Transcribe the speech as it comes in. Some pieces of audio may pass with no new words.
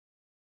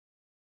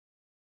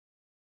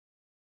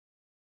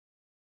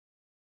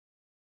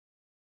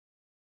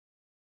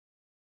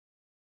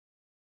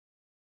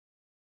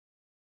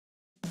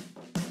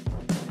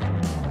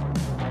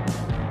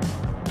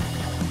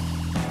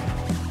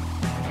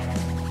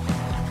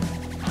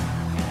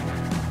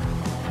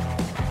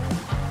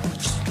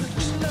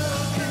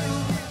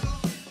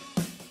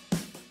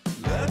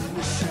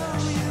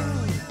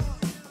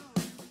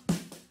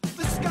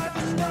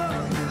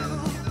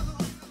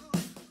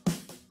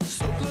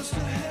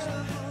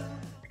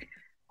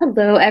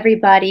Hello,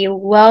 everybody.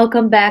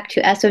 Welcome back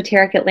to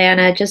Esoteric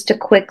Atlanta. Just a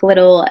quick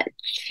little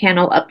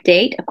channel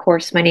update. Of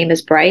course, my name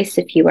is Bryce,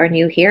 if you are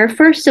new here.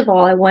 First of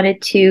all, I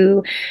wanted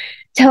to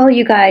tell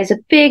you guys a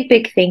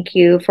big thank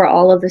you for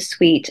all of the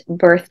sweet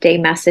birthday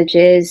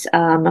messages.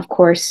 Of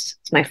course,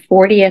 it's my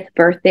 40th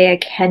birthday. I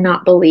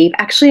cannot believe,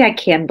 actually, I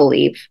can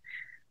believe.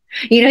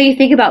 You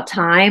think about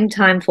time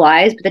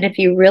flies, but then if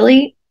you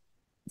really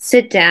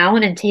sit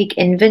down and take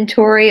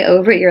inventory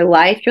over your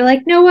life, you're like,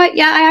 you know what?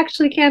 Yeah, I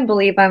actually can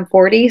believe I'm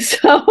 40.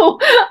 So,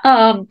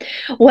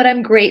 what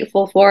I'm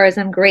grateful for is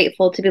I'm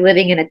grateful to be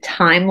living in a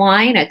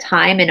timeline, a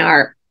time in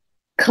our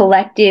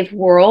collective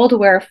world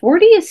where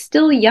 40 is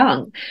still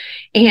young.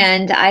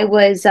 And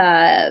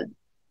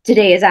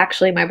today is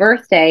actually my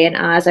birthday. And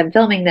as I'm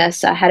filming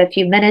this, I had a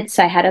few minutes.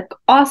 I had an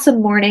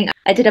awesome morning.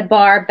 I did a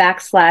bar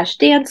 /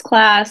 dance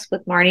class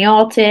with Marnie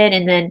Alton.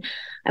 And then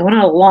I went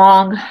on a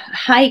long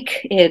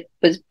hike. It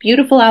was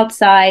beautiful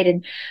outside.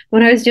 And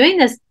when I was doing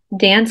this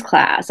dance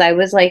class, I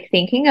was like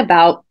thinking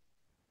about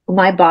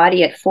my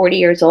body at 40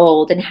 years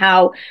old and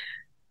how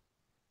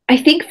I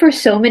think for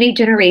so many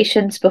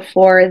generations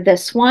before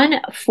this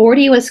one,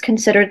 40 was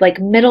considered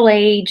like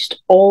middle-aged,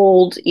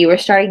 old. You were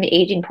starting the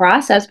aging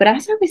process. But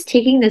as I was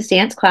taking this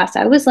dance class,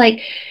 I was like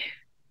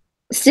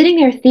sitting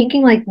there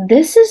thinking like,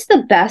 this is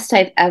the best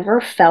I've ever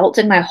felt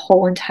in my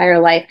whole entire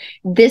life.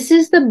 This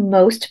is the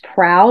most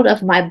proud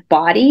of my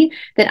body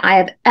that I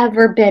have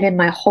ever been in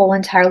my whole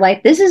entire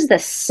life. This is the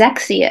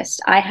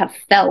sexiest I have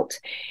felt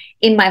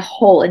in my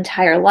whole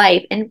entire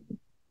life. And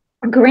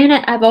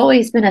granted, I've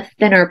always been a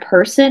thinner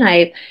person.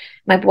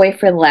 My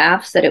boyfriend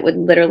laughs that it would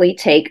literally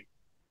take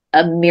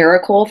a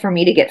miracle for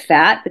me to get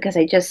fat because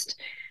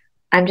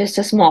I'm just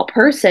a small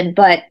person,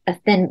 but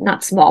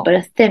not small, but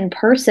a thin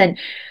person.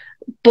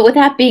 But with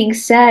that being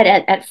said,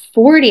 at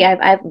 40,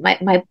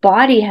 my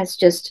body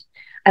has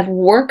I've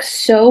worked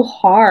so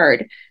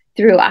hard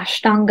through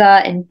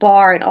Ashtanga and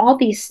bar and all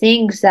these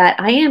things that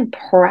I am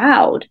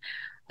proud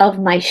of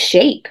my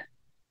shape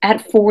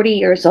at 40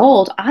 years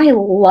old. I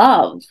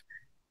love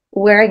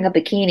wearing a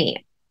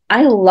bikini.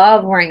 I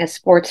love wearing a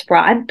sports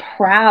bra. I'm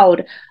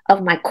proud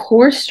of my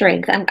core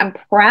strength. I'm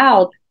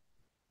proud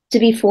to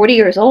be 40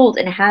 years old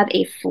and have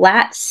a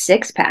flat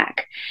six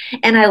pack.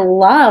 And I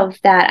love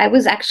that I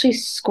was actually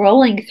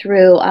scrolling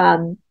through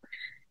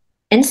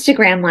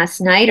Instagram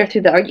last night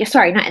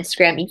sorry, not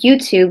Instagram,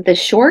 YouTube, the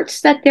shorts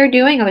that they're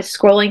doing. I was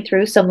scrolling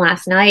through some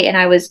last night and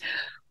I was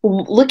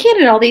looking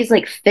at all these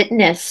like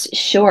fitness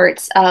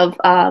shorts of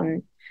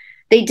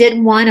they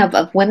did one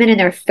of women in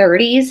their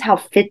 30s, how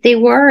fit they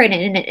were,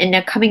 and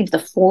they're coming to the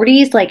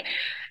 40s, like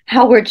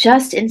how we're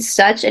just in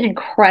such an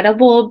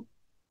incredible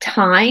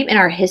time in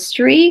our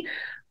history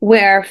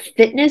where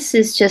fitness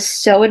is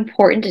just so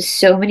important to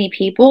so many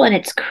people, and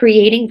it's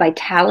creating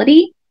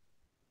vitality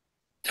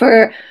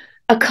for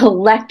a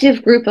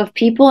collective group of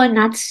people, and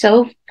that's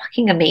so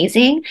fucking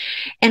amazing.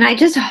 And I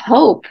just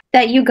hope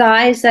that you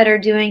guys that are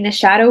doing the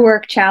shadow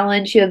work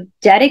challenge, you have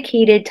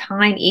dedicated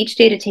time each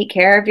day to take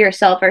care of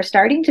yourself, are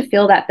starting to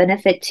feel that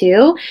benefit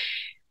too.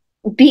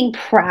 Being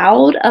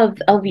proud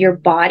of your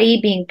body,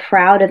 being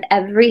proud of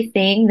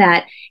everything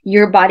that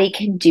your body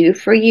can do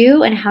for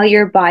you and how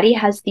your body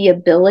has the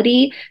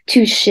ability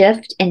to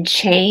shift and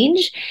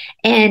change.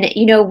 And,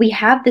 we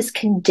have this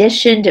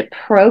conditioned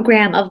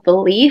program of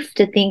belief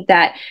to think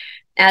that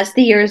as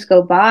the years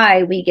go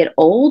by, we get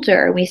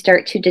older and we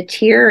start to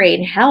deteriorate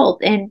in health.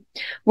 And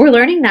we're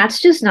learning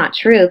that's just not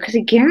true, because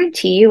I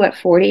guarantee you at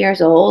 40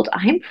 years old,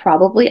 I'm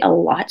probably a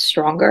lot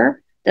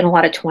stronger than a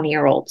lot of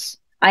 20-year-olds.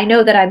 I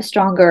know that I'm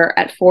stronger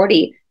at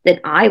 40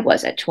 than I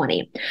was at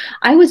 20.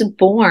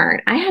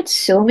 I had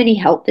so many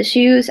health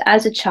issues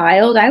as a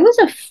child. I was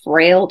a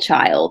frail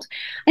child.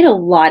 I had a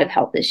lot of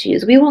health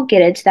issues. We won't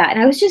get into that. And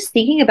I was just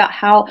thinking about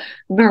how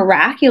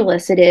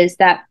miraculous it is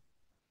that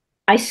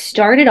I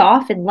started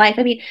off in life.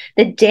 I mean,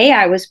 the day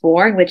I was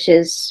born, which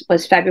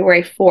was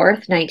February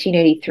 4th,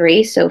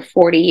 1983, so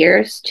 40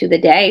 years to the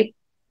day,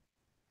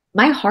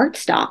 my heart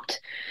stopped.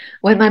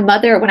 When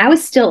I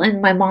was still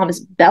in my mom's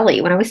belly,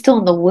 when I was still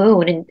in the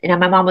womb and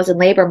my mom was in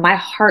labor,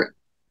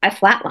 I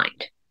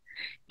flatlined.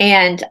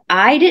 And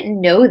I didn't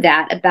know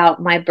that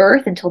about my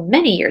birth until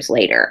many years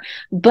later.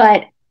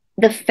 But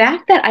the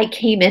fact that I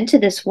came into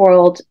this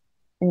world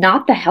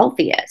not the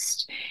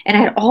healthiest, and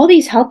I had all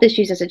these health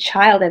issues as a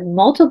child, I had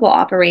multiple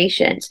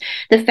operations.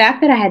 The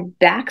fact that I had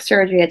back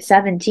surgery at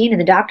 17 and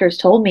the doctors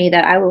told me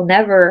that I will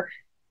never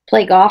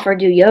play golf or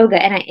do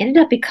yoga, and I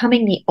ended up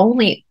becoming the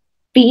only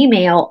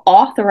female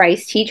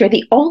authorized teacher,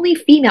 the only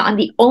female. I'm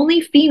the only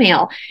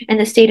female in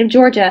the state of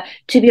Georgia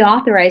to be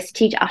authorized to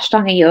teach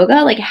Ashtanga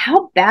yoga. Like,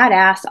 how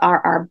badass are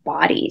our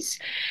bodies,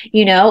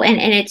 and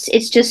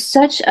it's just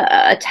such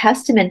a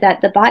testament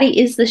that the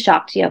body is the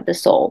Shakti of the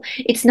soul.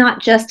 It's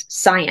not just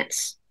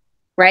science,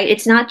 right?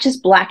 It's not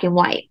just black and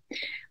white.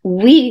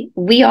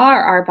 We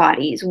are our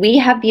bodies. We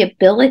have the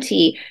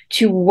ability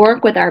to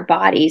work with our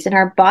bodies, and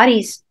our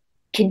bodies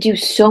can do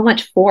so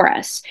much for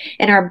us.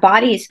 And our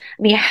bodies,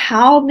 I mean,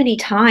 how many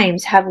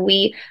times have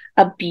we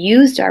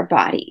abused our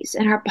bodies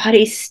and our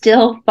bodies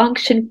still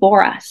function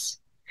for us?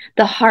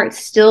 The heart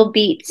still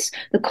beats,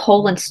 the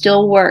colon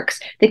still works,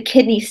 the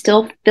kidneys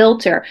still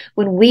filter.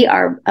 When we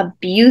are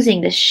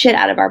abusing the shit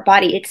out of our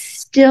body, it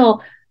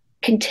still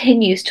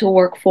continues to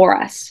work for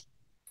us.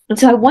 And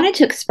so I wanted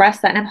to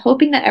express that. And I'm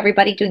hoping that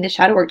everybody doing the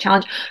shadow work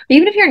challenge, or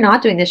even if you're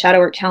not doing the shadow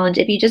work challenge,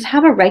 if you just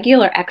have a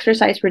regular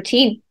exercise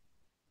routine,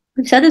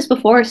 I've said this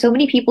before, so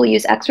many people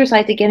use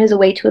exercise again as a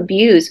way to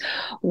abuse.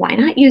 Why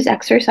not use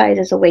exercise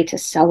as a way to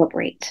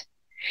celebrate?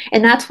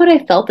 And that's what I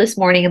felt this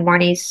morning in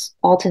Marnie's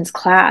Alton's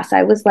class.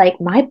 I was like,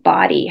 my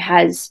body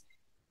has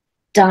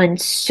done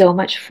so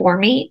much for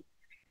me,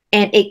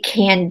 and it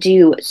can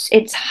do,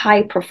 it's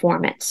high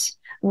performance.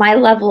 My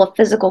level of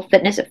physical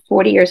fitness at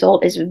 40 years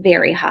old is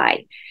very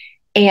high.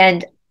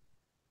 And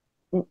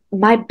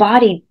my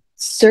body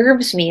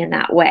serves me in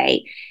that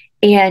way.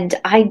 And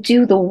I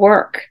do the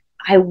work.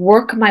 I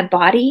work my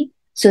body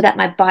so that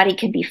my body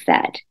can be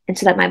fed and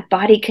so that my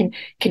body can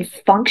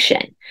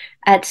function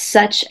at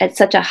such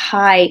a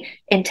high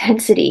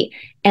intensity,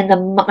 and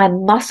my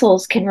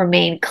muscles can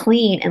remain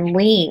clean and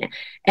lean,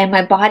 and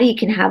my body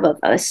can have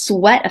a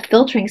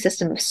filtering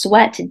system of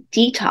sweat to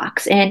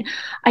detox. And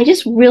I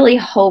just really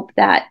hope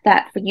that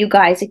for you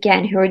guys,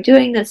 again, who are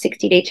doing the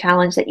 60-day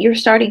challenge, that you're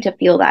starting to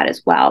feel that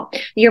as well.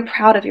 You're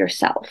proud of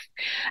yourself.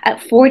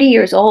 At 40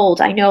 years old,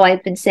 I know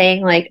I've been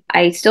saying, like,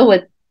 I still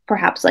would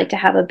perhaps like to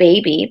have a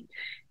baby.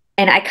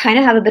 And I kind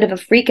of have a bit of a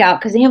freak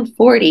out because I am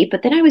 40.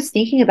 But then I was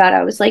thinking about it.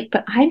 I was like,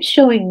 but I'm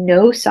showing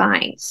no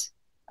signs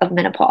of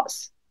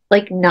menopause,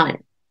 like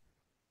none.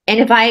 And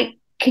if I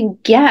can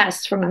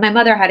guess, from my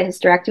mother had a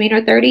hysterectomy in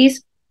her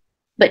 30s,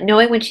 but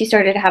knowing when she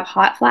started to have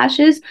hot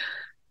flashes,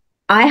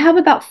 I have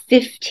about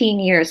 15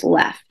 years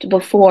left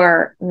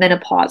before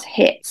menopause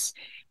hits.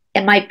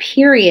 And my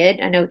period,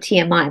 I know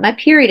TMI, my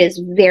period is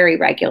very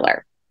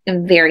regular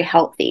and very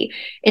healthy.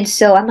 And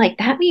so I'm like,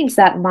 that means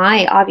that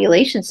my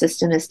ovulation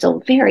system is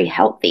still very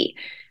healthy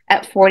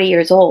at 40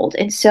 years old.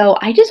 And so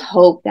I just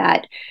hope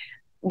that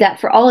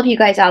for all of you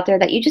guys out there,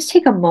 that you just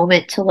take a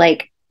moment to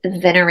like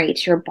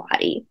venerate your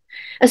body,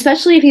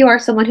 especially if you are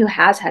someone who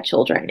has had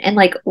children. And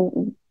like,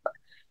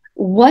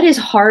 what is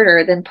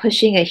harder than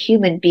pushing a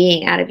human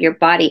being out of your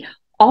body?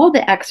 All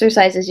the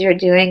exercises you're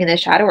doing in the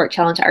shadow work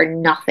challenge are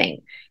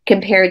nothing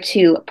compared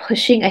to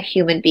pushing a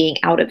human being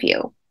out of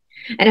you.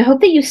 And I hope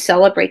that you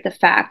celebrate the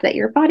fact that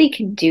your body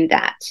can do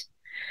that.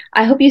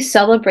 I hope you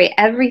celebrate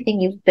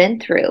everything you've been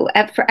through.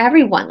 For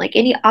everyone, like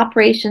any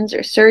operations or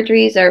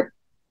surgeries or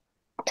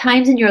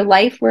times in your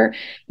life where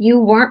you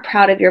weren't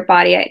proud of your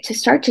body, to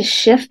start to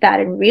shift that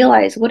and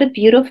realize what a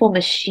beautiful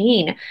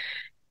machine,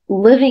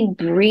 living,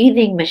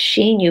 breathing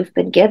machine you've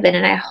been given.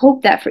 And I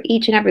hope that for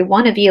each and every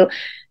one of you,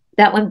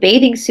 that when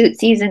bathing suit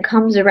season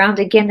comes around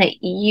again,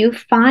 that you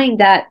find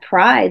that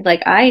pride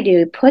like I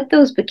do. Put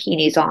those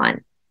bikinis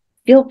on.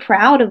 Feel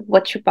proud of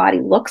what your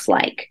body looks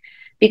like,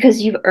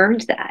 because you've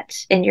earned that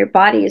and your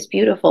body is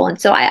beautiful. And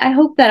so I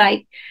hope that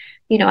I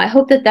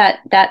hope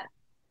that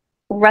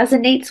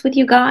resonates with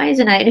you guys.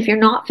 And if you're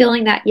not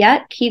feeling that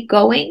yet, keep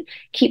going,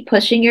 keep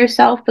pushing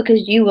yourself,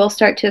 because you will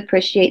start to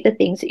appreciate the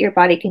things that your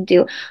body can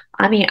do.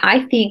 I mean,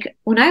 I think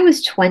when I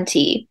was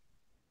 20,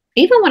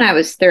 even when I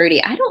was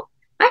 30, I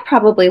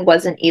probably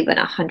wasn't even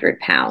 100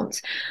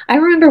 pounds. I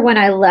remember when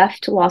I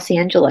left Los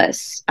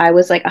Angeles, I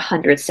was like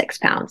 106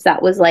 pounds.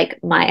 That was like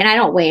and I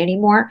don't weigh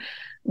anymore.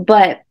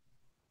 But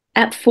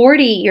at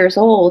 40 years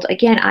old,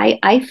 again,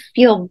 I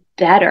feel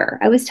better.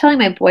 I was telling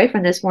my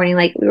boyfriend this morning,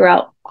 like we were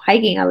out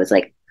hiking, I was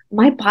like,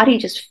 my body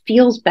just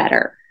feels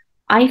better.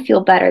 I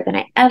feel better than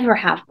I ever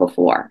have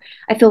before.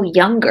 I feel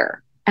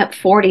younger at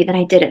 40 than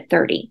I did at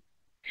 30.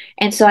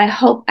 And so I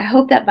hope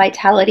that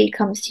vitality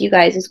comes to you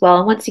guys as well.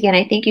 And once again,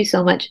 I thank you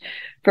so much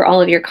for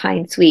all of your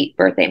kind, sweet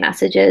birthday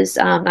messages.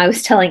 I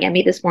was telling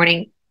Emmy this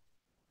morning,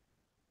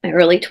 my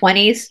early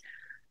 20s,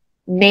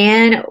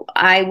 man,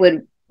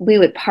 we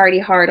would party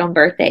hard on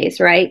birthdays,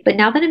 right? But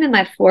now that I'm in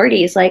my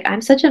 40s, like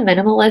I'm such a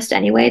minimalist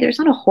anyway. There's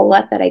not a whole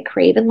lot that I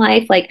crave in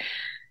life. Like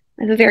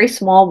I have a very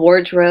small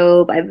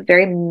wardrobe. I have a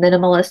very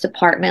minimalist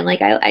apartment.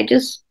 Like I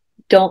just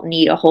don't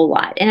need a whole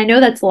lot. And I know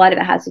that's a lot of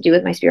it has to do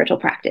with my spiritual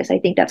practice. I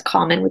think that's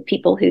common with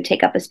people who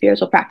take up a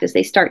spiritual practice.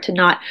 They start to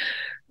not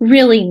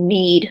really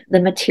need the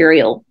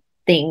material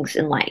things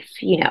in life.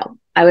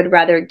 I would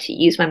rather to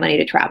use my money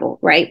to travel,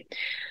 right?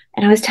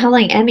 And I was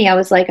telling Emmy, I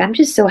was like, I'm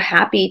just so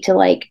happy to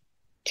like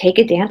take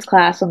a dance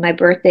class on my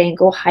birthday and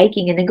go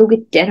hiking and then go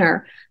get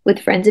dinner with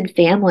friends and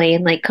family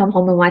and like come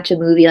home and watch a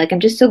movie. Like I'm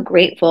just so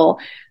grateful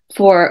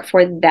for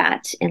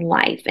that in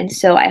life. And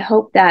so I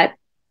hope that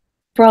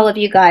for all of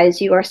you guys,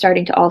 you are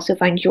starting to also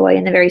find joy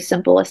in the very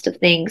simplest of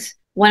things.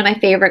 One of my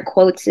favorite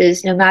quotes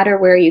is, no matter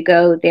where you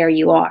go, there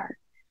you are.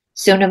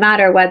 So no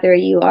matter whether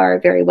you are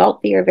very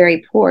wealthy or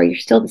very poor, you're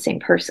still the same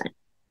person.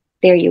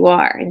 There you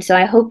are. And so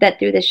I hope that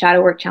through the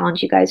Shadow Work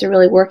Challenge, you guys are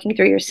really working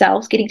through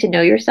yourselves, getting to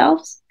know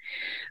yourselves,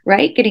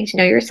 right? Getting to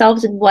know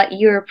yourselves and what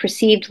your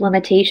perceived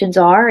limitations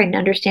are, and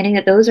understanding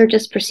that those are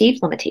just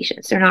perceived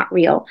limitations. They're not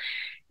real.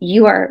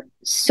 You are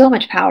so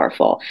much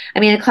powerful. I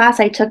mean, the class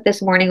I took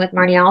this morning with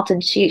Marnie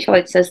Alton, she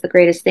always says the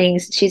greatest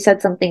things. She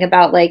said something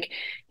about like,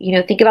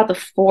 think about the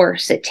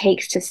force it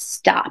takes to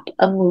stop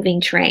a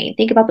moving train.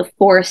 Think about the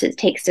force it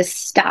takes to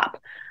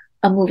stop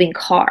a moving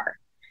car.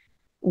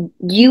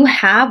 You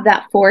have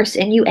that force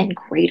in you and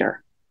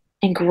greater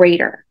and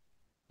greater.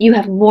 You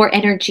have more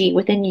energy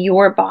within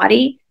your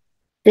body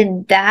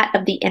than that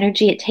of the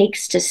energy it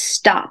takes to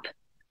stop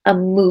a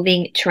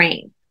moving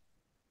train.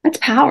 That's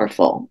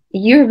powerful.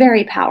 You're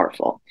very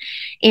powerful.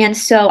 And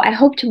so I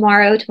hope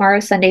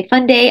tomorrow's Sunday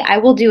Fun Day, I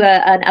will do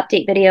an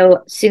update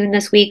video soon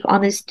this week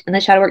on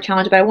the Shadow Work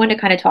Challenge, but I wanted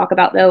to kind of talk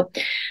about though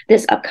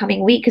this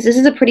upcoming week because this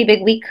is a pretty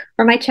big week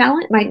for my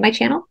challenge, my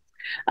channel.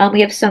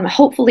 We have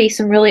hopefully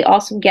some really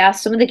awesome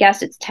guests. Some of the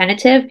guests, it's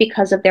tentative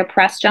because of their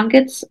press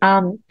junkets.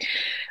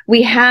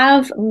 We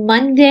have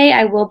Monday,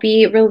 I will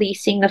be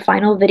releasing the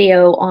final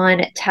video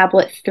on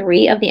tablet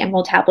 3 of the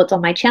Emerald tablets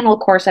on my channel. Of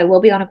course, I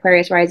will be on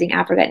Aquarius Rising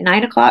Africa at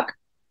 9 o'clock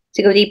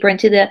to go deeper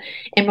into the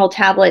Emerald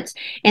tablets.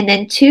 And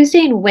then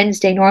Tuesday and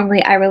Wednesday,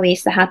 normally I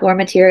release the Hathor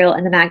material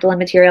and the Magdalene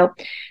material.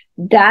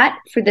 That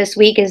for this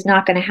week is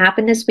not going to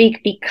happen this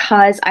week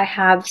because I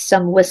have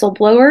some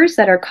whistleblowers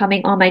that are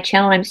coming on my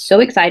channel. I'm so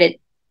excited.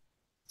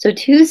 So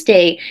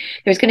Tuesday,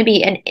 there's going to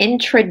be an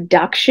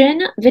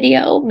introduction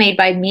video made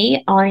by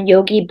me on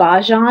Yogi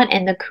Bhajan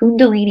and the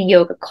Kundalini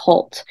Yoga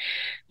cult.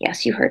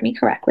 Yes, you heard me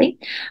correctly.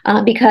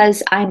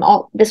 Because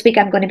this week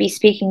I'm going to be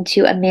speaking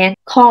to a man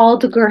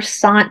called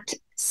Gursant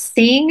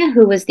Singh,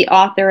 who is the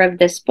author of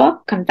this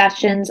book,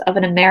 Confessions of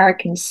an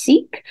American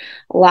Sikh,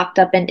 Locked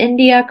Up in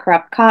India,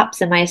 Corrupt Cops,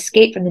 and My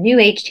Escape from the New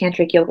Age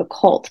Tantric Yoga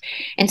Cult.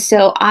 And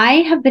so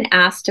I have been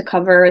asked to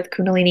cover the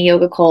Kundalini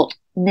Yoga cult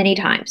many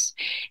times.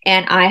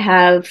 And I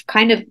have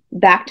kind of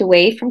backed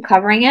away from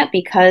covering it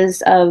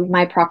because of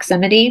my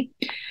proximity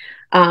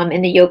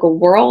in the yoga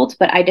world.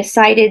 But I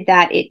decided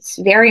that it's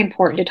very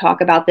important to talk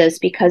about this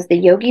because the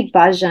Yogi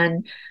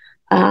Bhajan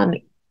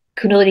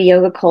Kundalini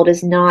Yoga cult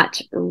is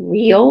not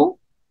real.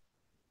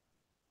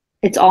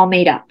 It's all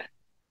made up.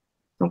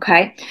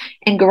 Okay.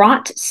 And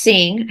Garant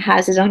Singh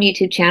has his own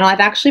YouTube channel. I've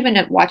actually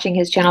been watching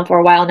his channel for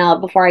a while now,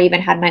 before I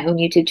even had my own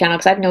YouTube channel,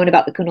 because I've known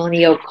about the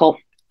Kundalini Yoga cult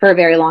for a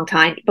very long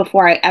time,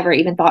 before I ever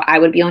even thought I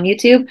would be on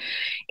YouTube.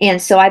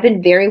 And so I've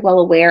been very well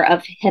aware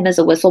of him as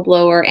a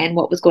whistleblower and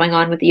what was going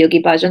on with the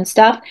Yogi Bhajan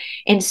stuff.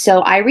 And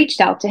so I reached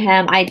out to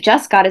him. I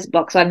just got his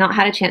book, so I've not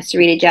had a chance to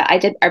read it yet.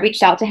 I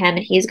reached out to him,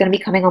 and he's going to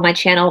be coming on my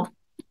channel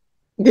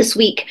this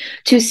week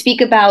to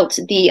speak about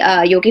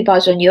the Yogi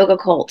Bhajan yoga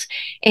cult.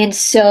 And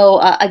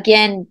so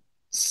again,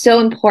 so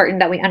important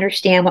that we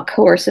understand what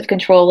coercive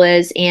control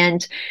is.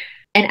 And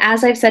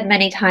as I've said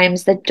many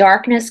times, the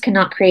darkness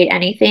cannot create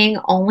anything.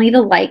 Only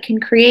the light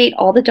can create.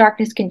 All the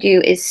darkness can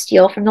do is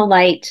steal from the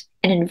light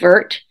and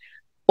invert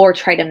or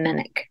try to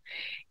mimic.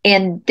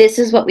 And this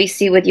is what we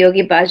see with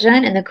Yogi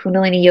Bhajan and the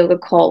Kundalini Yoga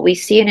cult. We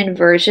see an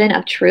inversion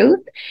of truth.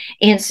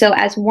 And so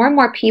as more and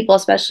more people,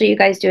 especially you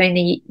guys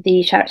doing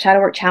the Shadow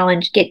Work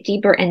Challenge, get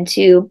deeper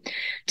into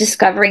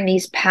discovering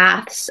these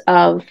paths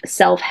of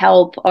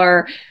self-help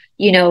or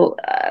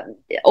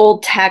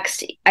old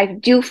text, I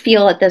do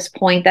feel at this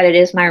point that it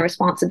is my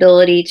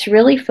responsibility to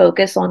really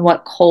focus on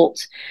what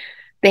cult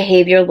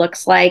behavior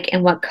looks like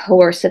and what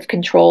coercive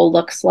control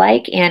looks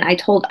like. And I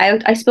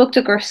spoke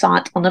to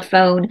Gursant on the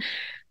phone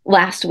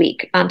last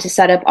week to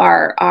set up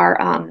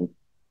our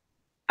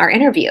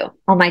interview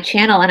on my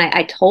channel, and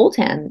I told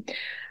him,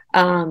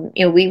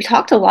 we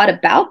talked a lot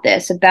about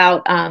this,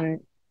 about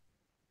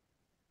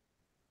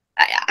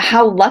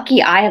how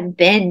lucky I have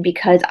been,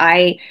 because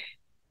I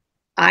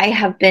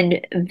have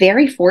been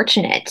very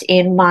fortunate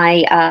in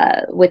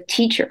my with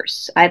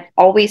teachers. I've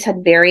always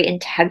had very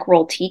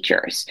integral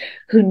teachers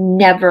who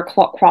never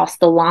crossed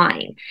the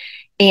line.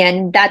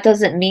 And that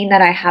doesn't mean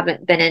that I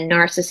haven't been in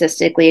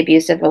narcissistically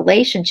abusive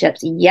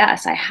relationships.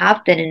 Yes, I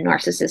have been in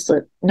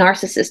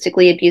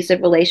narcissistically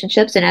abusive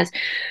relationships. And as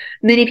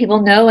many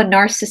people know, a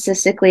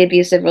narcissistically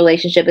abusive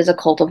relationship is a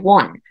cult of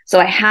one. So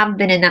I have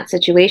been in that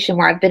situation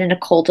where I've been in a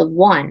cult of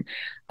one,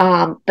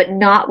 but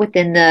not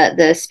within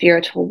the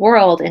spiritual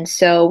world. And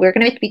so we're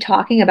going to be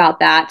talking about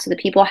that so that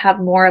people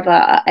have more of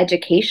a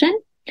education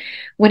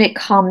when it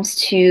comes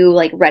to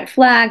like red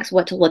flags,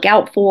 what to look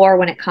out for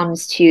when it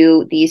comes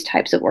to these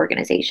types of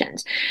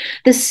organizations.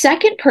 The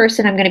second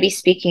person I'm going to be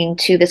speaking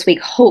to this week,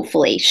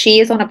 hopefully,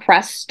 she is on a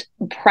press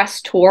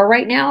tour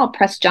right now, a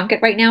press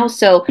junket right now.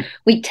 So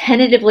we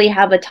tentatively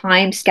have a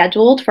time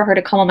scheduled for her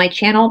to come on my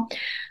channel,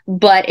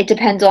 but it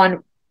depends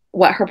on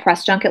what her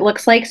press junket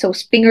looks like. So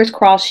fingers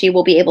crossed she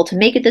will be able to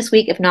make it this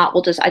week. If not,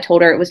 I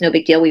told her it was no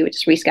big deal. We would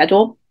just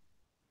reschedule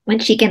when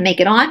she can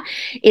make it on.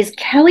 Is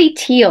Kelly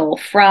Teal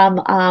from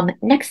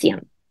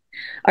Nexium,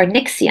 or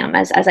Nixium,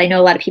 as I know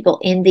a lot of people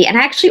in and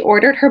I actually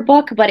ordered her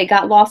book, but it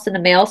got lost in the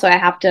mail, so I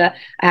have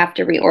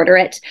to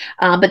reorder it.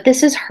 But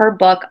this is her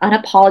book,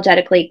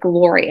 Unapologetically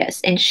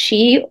Glorious, and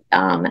she's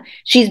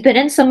been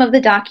in some of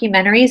the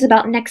documentaries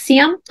about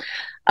Nexium.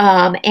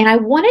 And I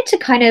wanted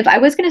to I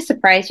was going to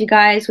surprise you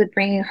guys with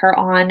bringing her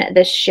on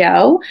the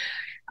show.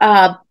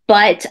 But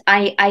But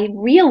I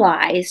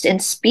realized in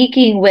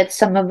speaking with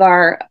some of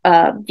our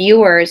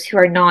viewers who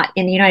are not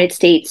in the United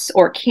States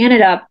or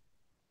Canada,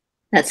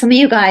 that some of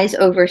you guys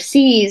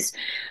overseas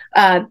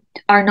uh,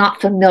 are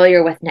not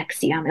familiar with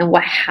Nexium and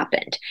what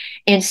happened.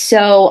 And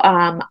so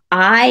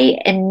I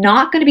am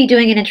not going to be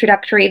doing an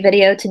introductory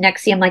video to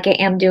Nexium like I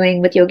am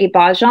doing with Yogi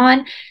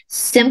Bhajan,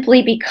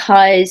 simply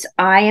because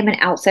I am an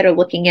outsider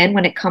looking in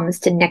when it comes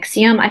to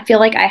Nexium. I feel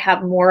like I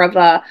have more of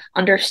a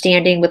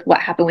understanding with what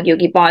happened with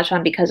Yogi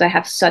Bhajan because I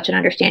have such an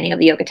understanding of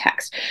the yoga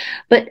text.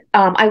 But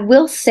I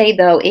will say,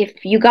 though,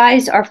 if you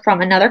guys are from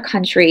another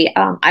country,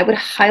 I would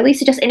highly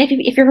suggest, and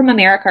if you're from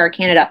America or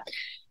Canada,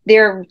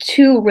 there are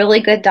two really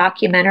good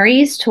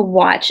documentaries to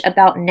watch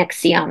about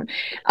Nexium.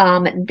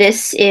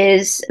 This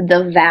is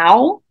The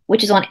Vow,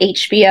 which is on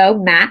HBO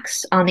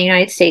Max, on the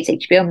United States,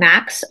 HBO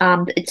Max.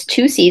 It's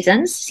 2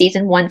 seasons,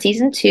 season 1,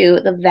 season 2,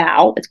 The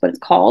Vow, it's what it's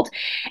called.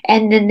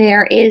 And then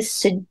there is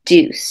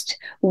Seduced,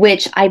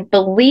 which I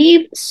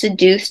believe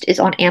Seduced is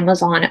on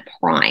Amazon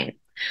Prime.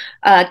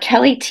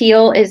 Kelly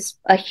Teal is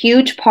a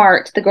huge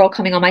part, the girl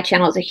coming on my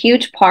channel is a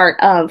huge part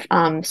of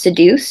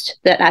Seduced,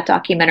 that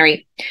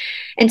documentary.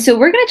 And so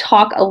we're going to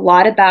talk a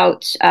lot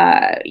about,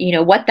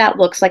 what that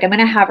looks like. I'm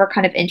going to have her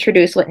kind of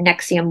introduce what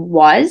Nexium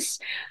was,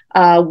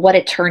 what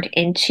it turned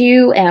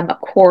into.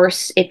 Of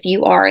course, if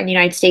you are in the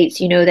United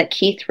States, you know that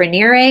Keith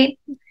Raniere,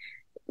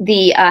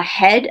 the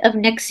head of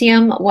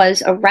Nexium,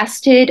 was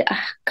arrested.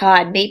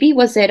 God, maybe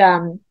was it...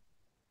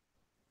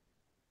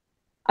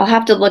 I'll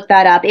have to look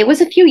that up. It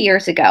was a few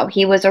years ago.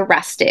 He was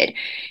arrested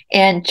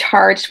and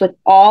charged with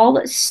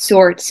all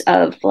sorts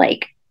of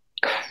like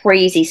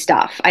crazy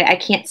stuff. I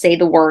can't say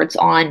the words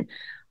on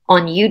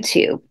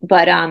YouTube,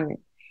 but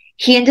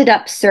he ended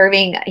up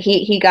serving.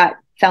 He got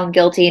found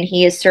guilty, and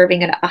he is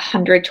serving a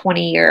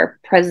 120-year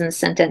prison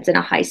sentence in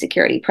a high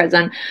security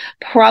prison.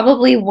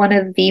 Probably one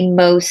of the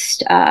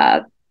most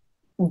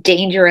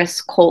dangerous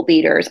cult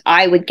leaders,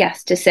 I would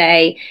guess to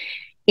say,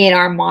 in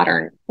our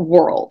modern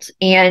world.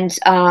 And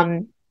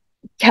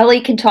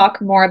Kelly can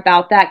talk more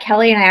about that.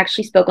 Kelly and I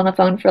actually spoke on the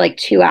phone for like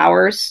 2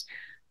 hours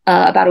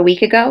about a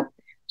week ago.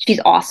 She's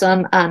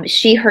awesome.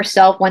 She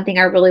herself, one thing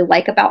I really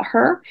like about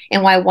her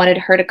and why I wanted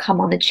her to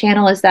come on the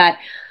channel is that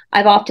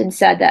I've often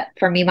said that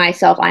for me,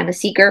 myself, I'm a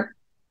seeker.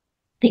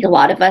 I think a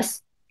lot of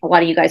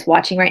you guys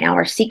watching right now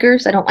are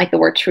seekers. I don't like the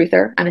word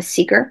truther. I'm a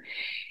seeker.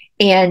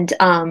 And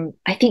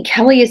I think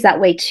Kelly is that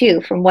way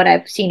too, from what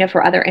I've seen of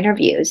her other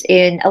interviews.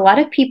 And a lot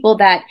of people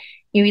that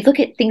you look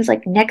at things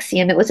like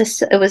Nexium,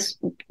 it was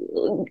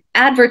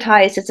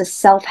advertised as a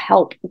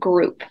self-help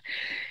group,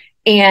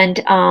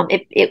 and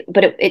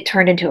it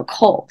turned into a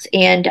cult.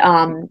 And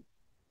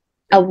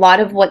a lot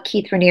of what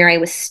Keith Raniere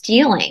was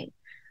stealing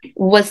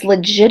was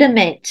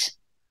legitimate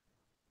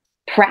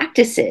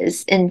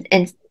practices in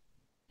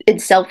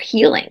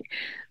self-healing,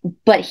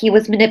 but he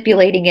was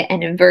manipulating it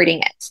and inverting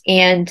it.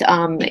 And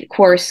of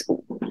course,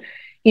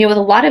 with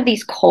a lot of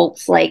these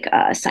cults like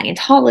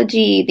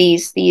Scientology,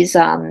 these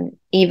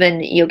even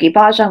Yogi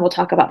Bhajan, we'll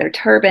talk about their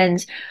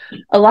turbans.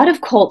 A lot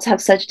of cults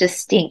have such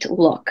distinct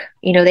look.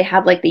 They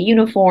have like the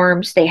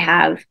uniforms, they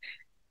have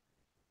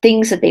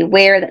things that they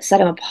wear that set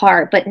them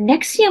apart. But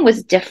Nexium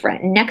was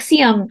different.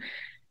 Nexium,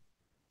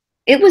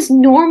 it was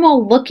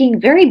normal looking,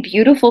 very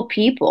beautiful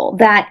people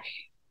that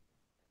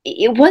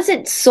it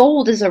wasn't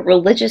sold as a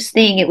religious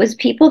thing. It was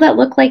people that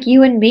looked like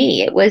you and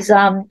me. It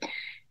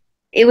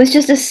was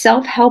just a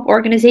self-help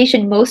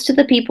organization. Most of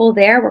the people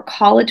there were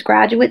college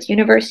graduates,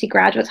 university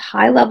graduates,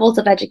 high levels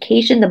of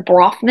education. The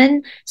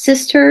Brofman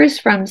sisters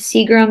from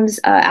Seagram's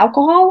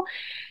alcohol.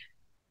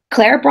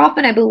 Claire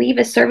Brofman, I believe,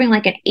 is serving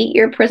like an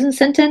 8-year prison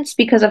sentence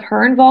because of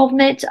her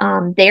involvement.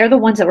 They are the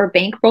ones that were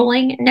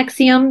bankrolling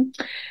Nexium.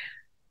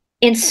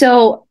 And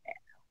so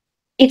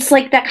it's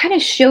like that kind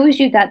of shows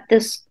you that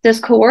this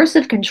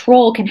coercive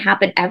control can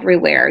happen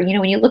everywhere.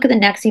 When you look at the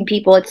Nexium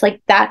people, it's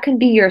like that could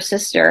be your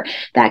sister,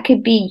 that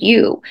could be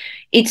you.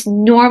 It's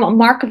normal.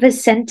 Mark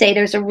Vicente,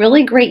 there's a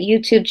really great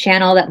YouTube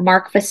channel that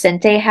Mark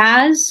Vicente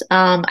has.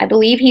 I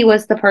believe he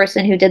was the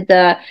person who did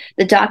the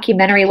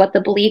documentary What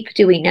the Bleep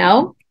Do We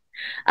Know?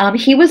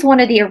 He was one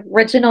of the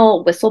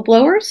original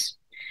whistleblowers.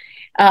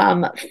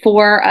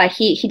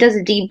 He does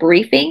a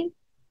debriefing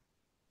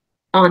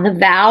on The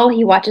Vow.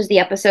 He watches the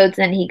episodes,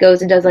 and he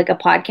goes and does like a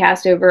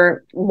podcast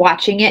over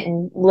watching it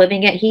and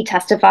living it. He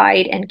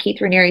testified in Keith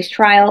Raniere's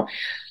trial.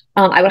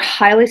 I would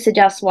highly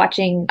suggest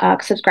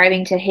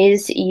subscribing to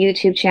his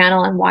YouTube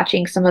channel and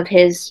watching some of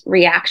his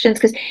reactions,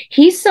 because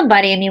he's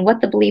somebody,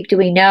 What the Bleep Do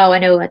We Know? I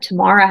know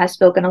Tamara has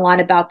spoken a lot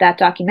about that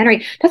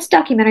documentary. That's a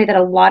documentary that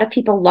a lot of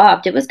people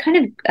loved. It was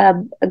kind of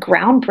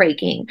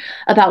groundbreaking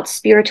about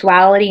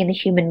spirituality and the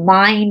human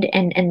mind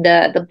and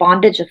the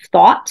bondage of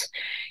thought.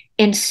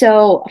 And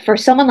so for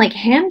someone like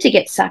him to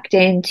get sucked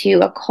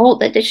into a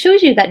cult, that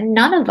shows you that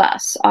none of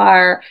us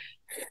are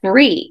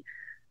free.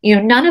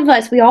 None of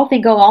us, we all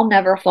think, oh, I'll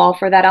never fall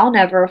for that. I'll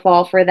never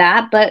fall for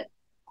that. But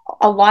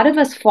a lot of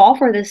us fall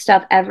for this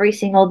stuff every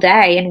single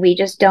day, and we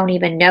just don't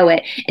even know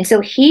it. And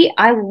so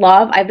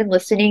I've been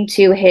listening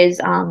to his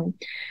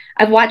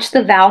I've watched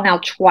The Vow now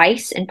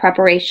twice in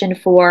preparation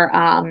for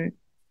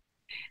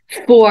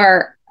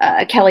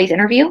Kelly's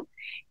interview.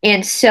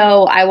 And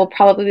so I will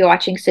probably be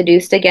watching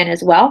Seduced again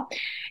as well.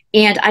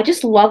 And I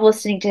just love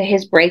listening to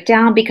his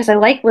breakdown because I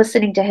like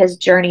listening to his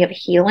journey of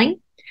healing.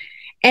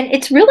 And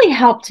it's really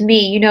helped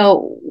me,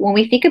 when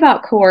we think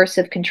about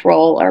coercive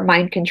control or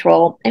mind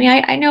control. I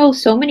mean, I know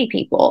so many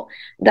people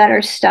that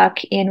are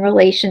stuck in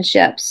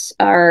relationships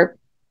or,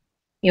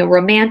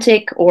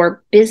 romantic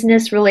or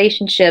business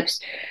relationships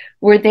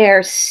where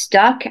they're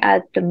stuck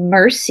at the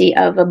mercy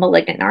of a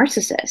malignant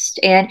narcissist.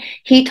 And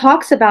he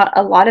talks about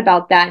a lot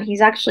about that. And he's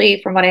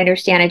actually, from what I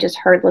understand, I just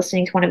heard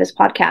listening to one of his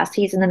podcasts,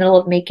 he's in the middle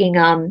of making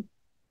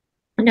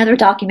another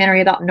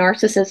documentary about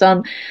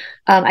narcissism.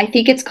 I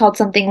think it's called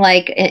something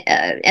like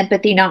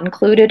Empathy Not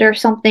Included or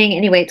something.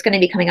 Anyway, it's going to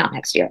be coming out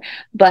next year.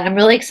 But I'm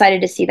really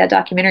excited to see that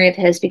documentary of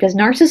his because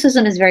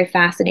narcissism is very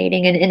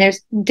fascinating. And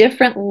there's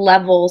different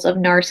levels of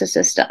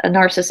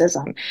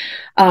narcissism.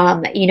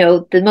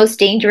 The most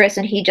dangerous,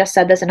 and he just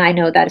said this, and I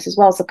know that as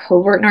well, is a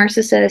covert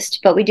narcissist.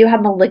 But we do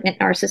have malignant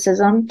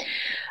narcissism.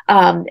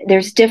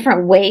 There's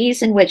different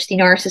ways in which the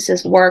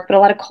narcissists work, but a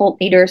lot of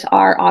cult leaders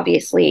are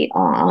obviously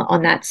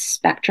on that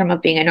spectrum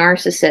of being a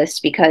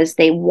narcissist because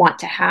they want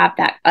to have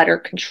that utter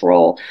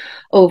control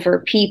over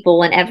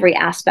people in every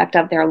aspect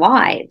of their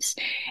lives.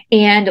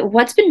 And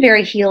what's been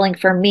very healing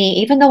for me,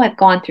 even though I've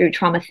gone through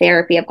trauma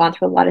therapy, I've gone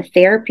through a lot of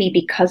therapy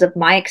because of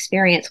my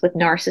experience with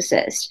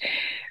narcissists,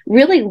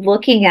 really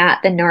looking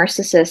at the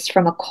narcissist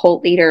from a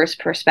cult leader's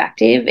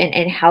perspective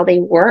and how they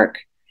work.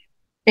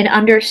 And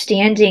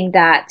understanding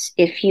that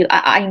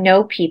I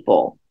know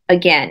people,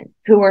 again,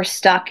 who are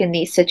stuck in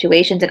these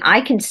situations, and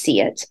I can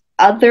see it.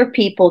 Other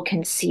people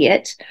can see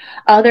it.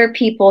 Other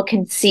people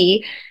can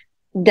see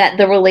that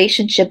the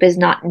relationship is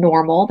not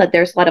normal, that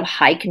there's a lot of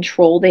high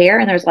control there,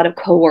 and there's a lot of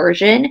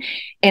coercion,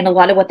 and a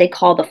lot of what they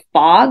call the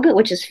fog,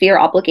 which is fear,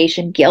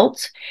 obligation,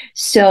 guilt.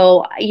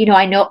 So,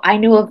 I know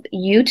of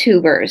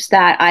YouTubers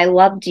that I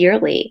love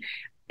dearly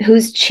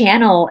whose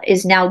channel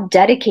is now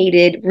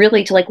dedicated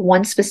really to like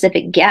one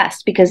specific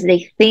guest because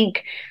they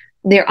think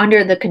they're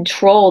under the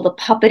control, the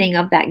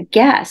puppeting of that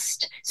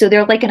guest. So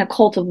they're like in a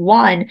cult of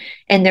one,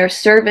 and their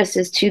service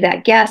is to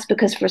that guest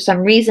because for some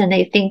reason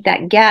they think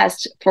that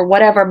guest, for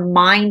whatever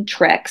mind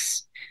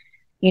tricks,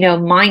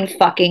 mind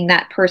fucking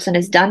that person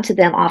has done to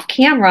them off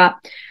camera,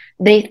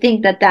 they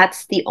think that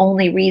that's the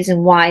only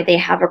reason why they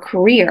have a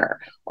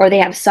career or they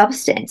have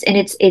substance. And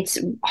it's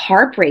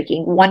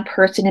heartbreaking. One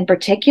person in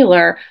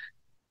particular,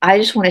 I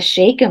just want to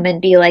shake them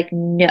and be like,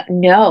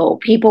 no,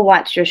 people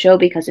watch your show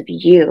because of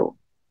you,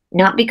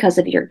 not because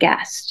of your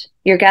guest.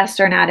 Your guests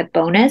are an added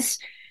bonus,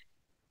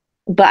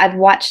 but I've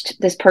watched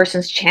this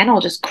person's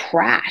channel just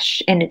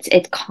crash and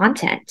it's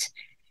content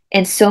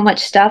and so much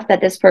stuff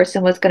that this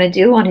person was going to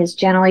do on his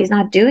channel, he's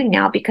not doing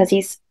now because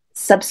he's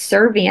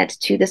subservient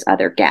to this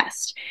other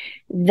guest.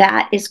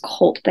 That is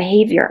cult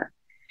behavior.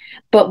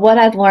 But what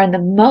I've learned the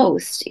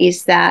most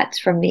is that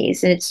from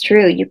these, and it's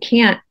true,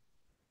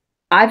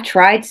 I've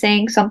tried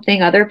saying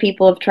something, other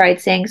people have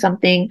tried saying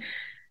something,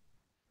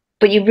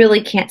 but you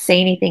really can't say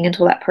anything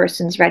until that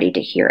person's ready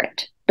to hear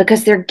it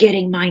because they're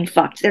getting mind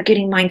fucked. They're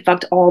getting mind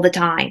fucked all the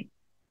time.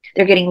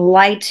 They're getting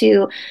lied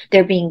to.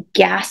 They're being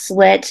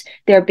gaslit.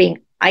 They're being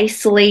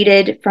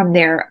isolated from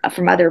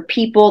other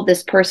people.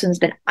 This person's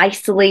been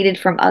isolated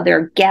from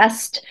other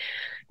guests,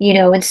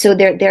 and so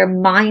their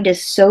mind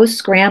is so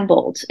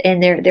scrambled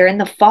and they're in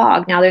the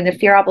fog. Now they're in the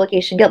fear,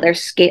 obligation, guilt. They're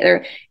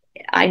scared.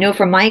 I know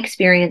from my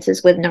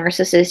experiences with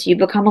narcissists, you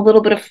become a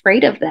little bit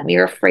afraid of them.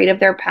 You're afraid of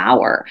their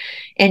power.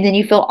 And then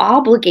you feel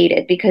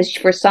obligated because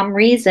for some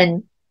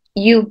reason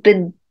you've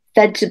been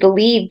fed to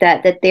believe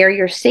that they're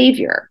your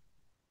savior.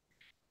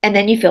 And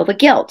then you feel the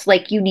guilt,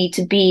 like you need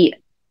to be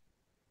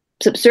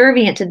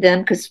subservient to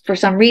them because for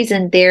some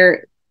reason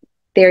they're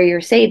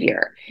your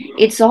savior.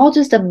 It's all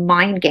just a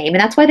mind game. And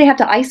that's why they have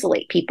to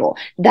isolate people.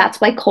 That's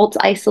why cults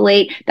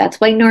isolate.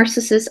 That's why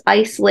narcissists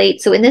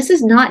isolate. So, and this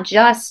is not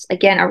just,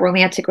 again, a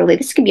romantic relationship.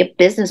 This could be a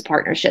business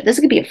partnership.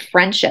 This could be a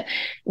friendship.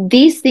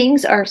 These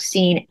things are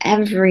seen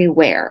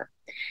everywhere.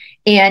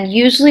 And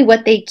usually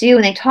what they do,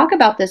 and they talk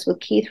about this with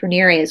Keith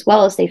Raniere as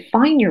well, is they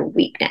find your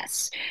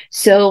weakness.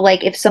 So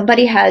like if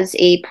somebody has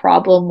a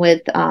problem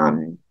with,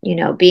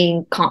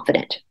 being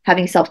confident,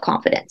 having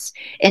self-confidence.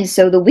 And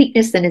so the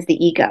weakness then is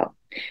the ego.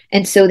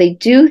 And so they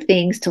do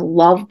things to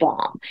love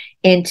bomb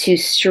and to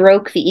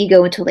stroke the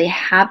ego until they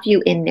have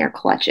you in their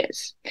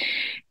clutches.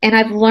 And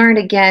I've learned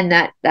again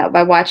that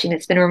by watching,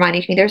 it's been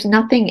reminding me there's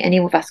nothing any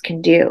of us can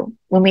do.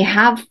 When we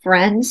have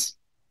friends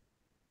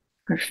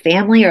or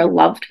family or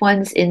loved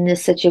ones in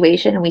this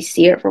situation and we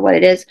see it for what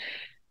it is,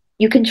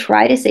 you can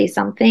try to say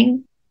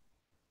something,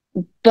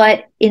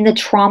 but in the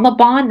trauma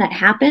bond that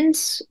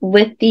happens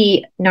with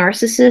the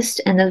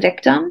narcissist and the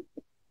victim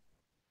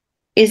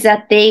is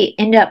that they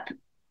end up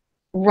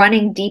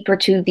running deeper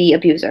to the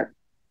abuser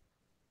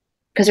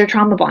because they're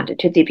trauma bonded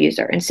to the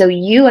abuser. And so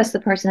you, as the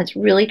person that's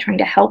really trying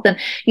to help them,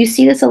 you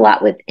see this a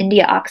lot with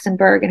India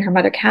Oxenberg and her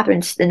mother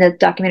Catherine in the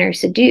documentary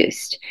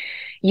Seduced.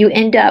 You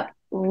end up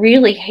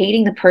really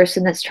hating the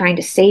person that's trying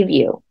to save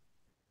you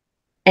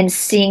and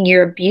seeing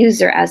your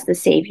abuser as the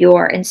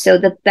savior. And so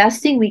the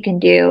best thing we can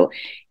do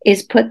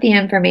is put the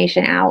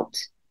information out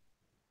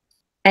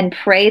and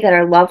pray that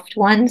our loved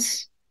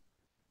ones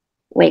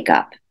wake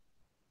up.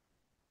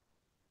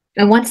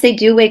 And once they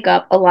do wake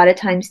up, a lot of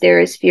times there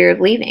is fear of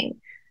leaving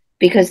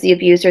because the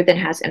abuser then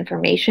has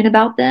information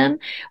about them.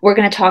 We're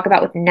going to talk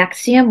about with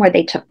Nexium, where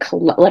they took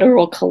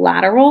literal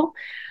collateral.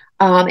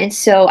 And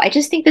so I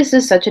just think this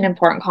is such an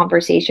important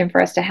conversation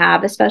for us to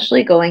have,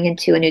 especially going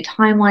into a new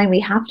timeline. We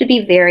have to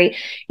be very,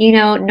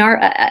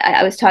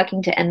 I was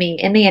talking to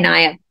Emmy. Emmy and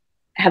I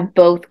have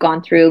both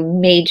gone through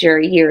major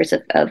years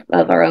of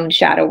our own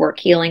shadow work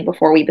healing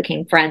before we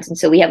became friends. And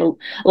so we have a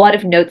lot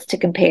of notes to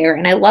compare.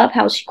 And I love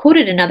how she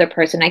quoted another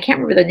person. I can't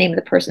remember the name of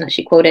the person that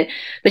she quoted,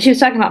 but she was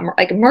talking about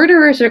like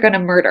murderers are going to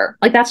murder.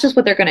 Like that's just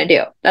what they're going to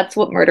do. That's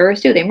what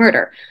murderers do. They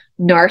murder.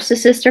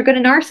 Narcissists are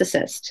going to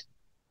narcissist.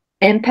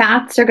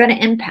 Empaths are going to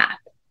empath.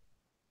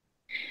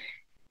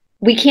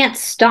 We can't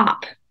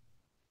stop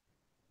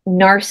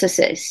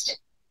narcissists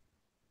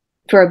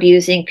for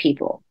abusing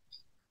people.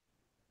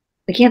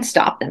 We can't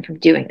stop them from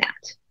doing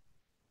that.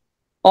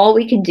 All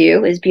we can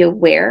do is be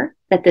aware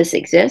that this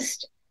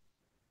exists,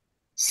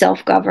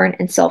 self-govern,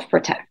 and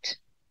self-protect.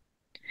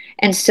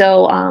 And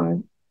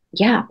so,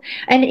 yeah.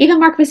 And even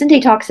Mark Vicente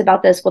talks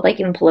about this with like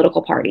even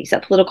political parties,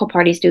 that political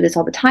parties do this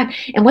all the time.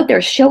 And what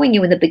they're showing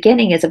you in the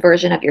beginning is a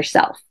version of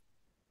yourself.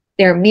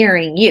 They're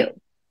mirroring you.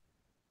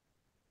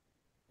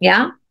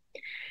 Yeah.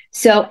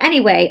 So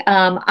anyway,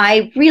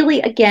 I really,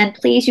 again,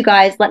 please, you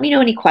guys, let me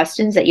know any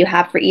questions that you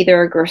have for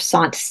either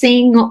Gursant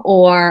Singh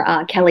or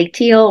Kelly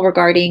Teal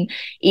regarding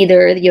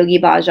either the Yogi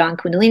Bhajan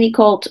Kundalini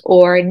cult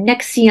or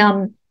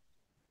Nexium.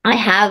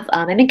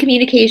 I'm in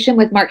communication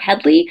with Mark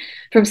Headley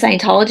from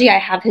Scientology. I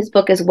have his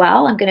book as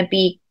well. I'm going to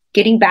be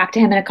getting back to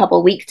him in a couple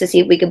of weeks to see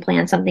if we can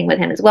plan something with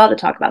him as well to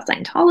talk about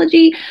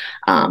Scientology,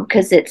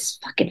 because it's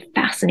fucking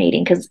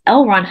fascinating. Because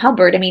L. Ron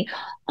Hubbard, I mean,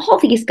 all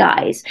these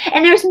guys,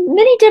 and there's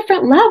many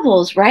different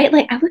levels, right?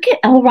 Like I look at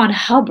L. Ron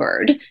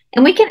Hubbard,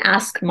 and we can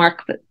ask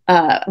Mark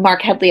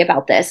Headley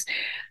about this.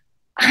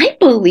 I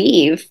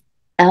believe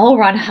L.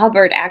 Ron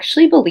Hubbard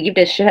actually believed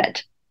his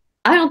shit.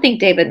 I don't think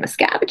David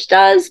Miscavige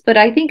does, but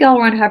I think L.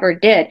 Ron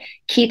Hubbard did.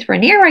 Keith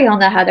Raniere, on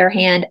the other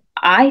hand,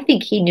 I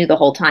think he knew the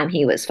whole time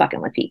he was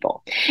fucking with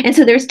people. And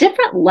so there's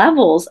different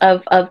levels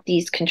of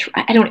these control.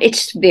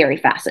 It's very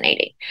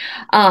fascinating.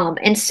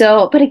 And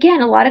so, but again,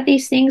 a lot of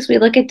these things, we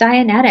look at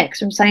Dianetics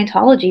from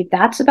Scientology.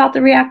 That's about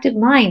the reactive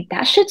mind.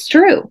 That shit's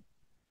true.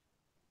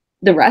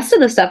 The rest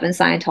of the stuff in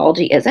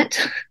Scientology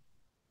isn't,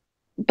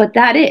 but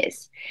that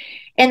is.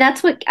 And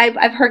that's what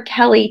I've heard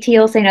Kelly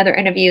Teal say in other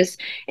interviews.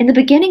 In the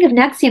beginning of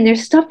Nexium,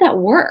 there's stuff that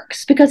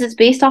works because it's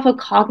based off of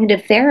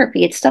cognitive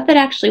therapy. It's stuff that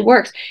actually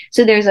works.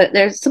 So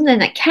there's something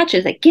that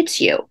catches, that gets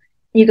you.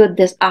 You go,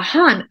 this,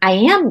 aha, I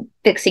am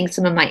fixing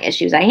some of my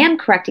issues. I am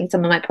correcting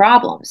some of my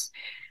problems.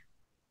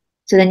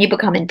 So then you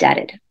become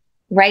indebted,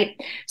 right?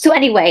 So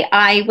anyway,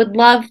 I would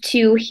love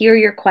to hear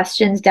your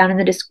questions down in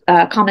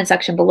the comment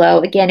section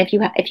below. Again, if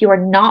you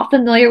are not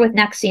familiar with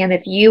Nexium,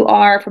 if you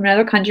are from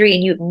another country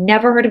and you've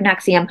never heard of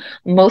Nexium,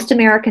 most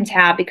Americans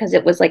have because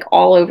it was like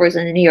all over. It was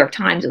in the New York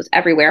Times. It was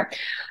everywhere.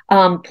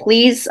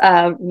 Please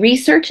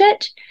research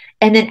it.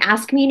 And then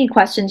ask me any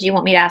questions you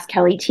want me to ask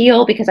Kelly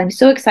Teal, because I'm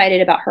so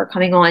excited about her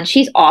coming on.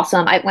 She's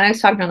awesome. When I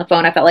was talking on the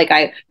phone, I felt like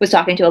I was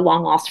talking to a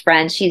long lost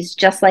friend. She's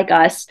just like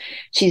us.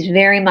 She's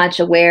very much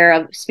aware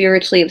of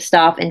spiritually of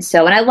stuff. And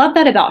I love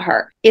that about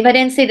her. If I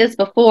didn't say this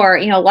before,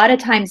 a lot of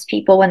times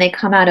people, when they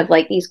come out of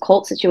like these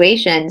cult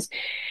situations,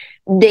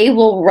 they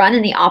will run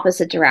in the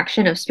opposite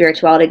direction of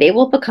spirituality. They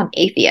will become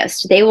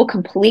atheists. They will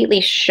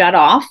completely shut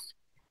off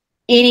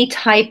any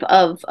type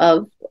of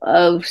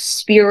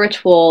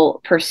spiritual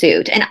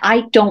pursuit. And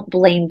I don't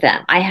blame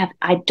them. I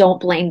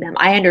don't blame them.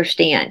 I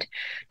understand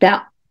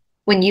that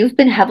when you've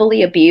been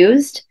heavily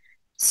abused,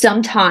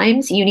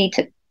 sometimes you need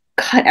to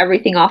cut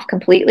everything off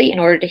completely in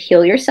order to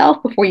heal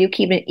yourself before you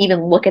can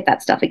even look at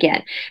that stuff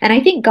again. And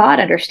I think God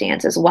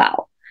understands as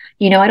well.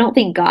 I don't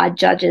think God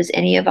judges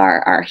any of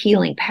our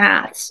healing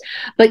paths,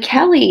 but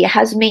Kelly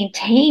has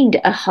maintained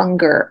a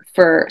hunger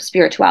for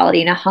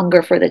spirituality and a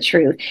hunger for the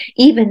truth,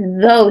 even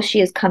though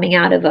she is coming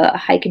out of a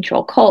high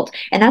control cult.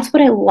 And that's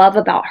what I love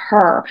about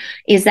her,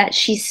 is that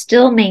she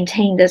still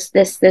maintained this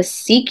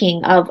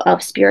seeking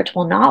of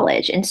spiritual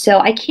knowledge. And so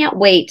I can't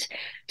wait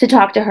to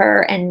talk to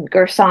her and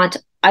Gursant.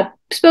 I've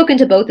spoken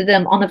to both of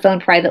them on the phone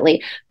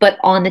privately, but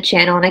on the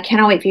channel, and I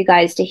cannot wait for you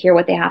guys to hear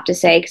what they have to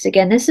say, because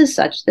again, this is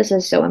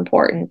so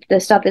important.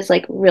 This stuff is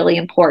like really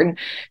important.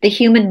 The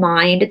human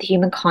mind, the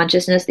human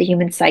consciousness, the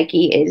human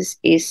psyche is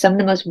some of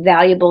the most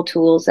valuable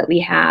tools that we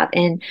have,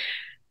 and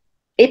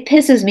it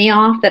pisses me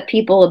off that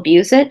people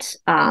abuse it.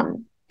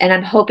 And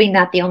I'm hoping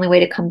that the only way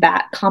to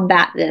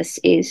combat this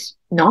is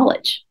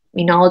knowledge. I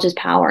mean, knowledge is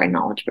power and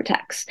knowledge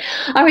protects.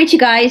 All right, you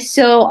guys.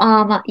 So,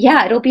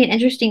 yeah, it'll be an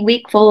interesting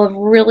week full of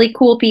really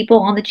cool people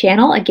on the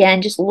channel.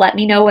 Again, just let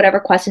me know whatever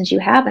questions you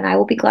have, and I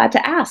will be glad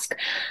to ask.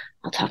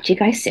 I'll talk to you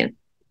guys soon.